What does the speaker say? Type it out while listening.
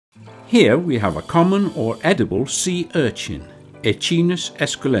Here we have a common or edible sea urchin, Echinus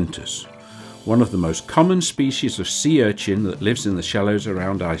esculentus, one of the most common species of sea urchin that lives in the shallows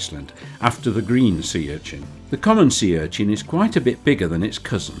around Iceland, after the green sea urchin. The common sea urchin is quite a bit bigger than its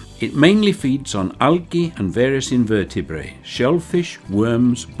cousin. It mainly feeds on algae and various invertebrates, shellfish,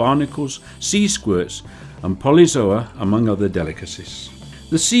 worms, barnacles, sea squirts and polyzoa, among other delicacies.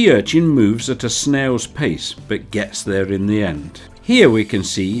 The sea urchin moves at a snail's pace, but gets there in the end. Here we can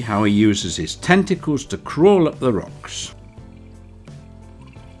see how he uses his tentacles to crawl up the rocks.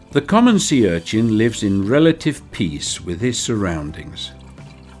 The common sea urchin lives in relative peace with his surroundings.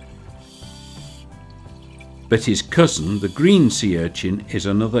 But his cousin, the green sea urchin, is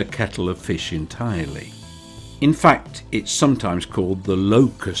another kettle of fish entirely. In fact, it's sometimes called the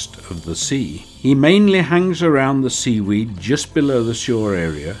locust of the sea. He mainly hangs around the seaweed just below the shore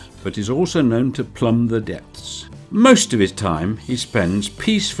area, but is also known to plumb the depths. Most of his time he spends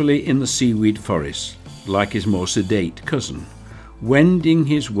peacefully in the seaweed forest, like his more sedate cousin, wending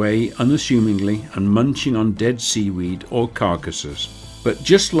his way unassumingly and munching on dead seaweed or carcasses. But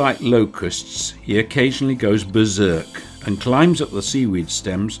just like locusts, he occasionally goes berserk and climbs up the seaweed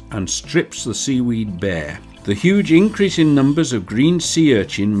stems and strips the seaweed bare. The huge increase in numbers of green sea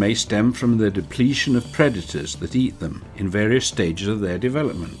urchin may stem from the depletion of predators that eat them in various stages of their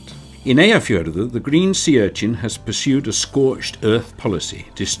development. In Eyjafjörður, the green sea urchin has pursued a scorched earth policy,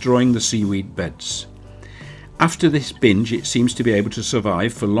 destroying the seaweed beds. After this binge, it seems to be able to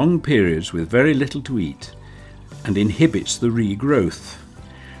survive for long periods with very little to eat, and inhibits the regrowth.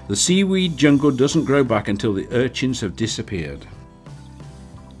 The seaweed jungle doesn't grow back until the urchins have disappeared.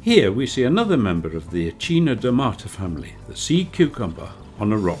 Here we see another member of the Echinodermata family, the sea cucumber,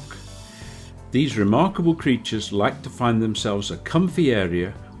 on a rock. These remarkable creatures like to find themselves a comfy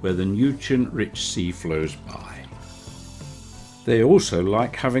area where the nutrient-rich sea flows by. They also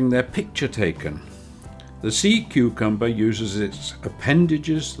like having their picture taken. The sea cucumber uses its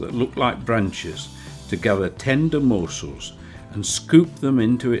appendages that look like branches to gather tender morsels and scoop them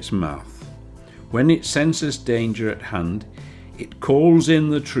into its mouth. When it senses danger at hand, it calls in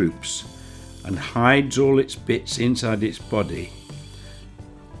the troops and hides all its bits inside its body.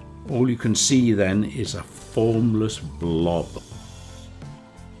 All you can see then is a formless blob.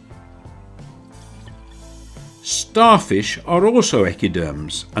 Starfish are also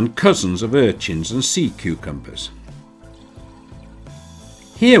echinoderms and cousins of urchins and sea cucumbers.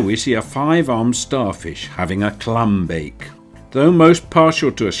 Here we see a 5-armed starfish having a clam bake. Though most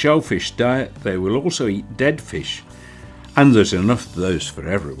partial to a shellfish diet, they will also eat dead fish, and there's enough of those for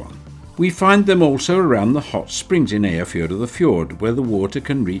everyone. We find them also around the hot springs in Eyjafjörður fjord, where the water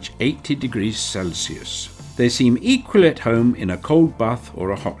can reach 80 degrees Celsius. They seem equally at home in a cold bath or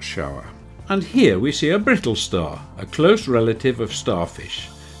a hot shower. And here we see a brittle star, a close relative of starfish.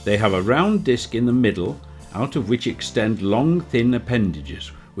 They have a round disc in the middle, out of which extend long thin appendages,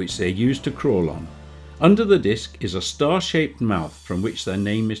 which they use to crawl on. Under the disc is a star-shaped mouth from which their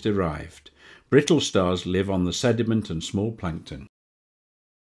name is derived. Brittle stars live on the sediment and small plankton.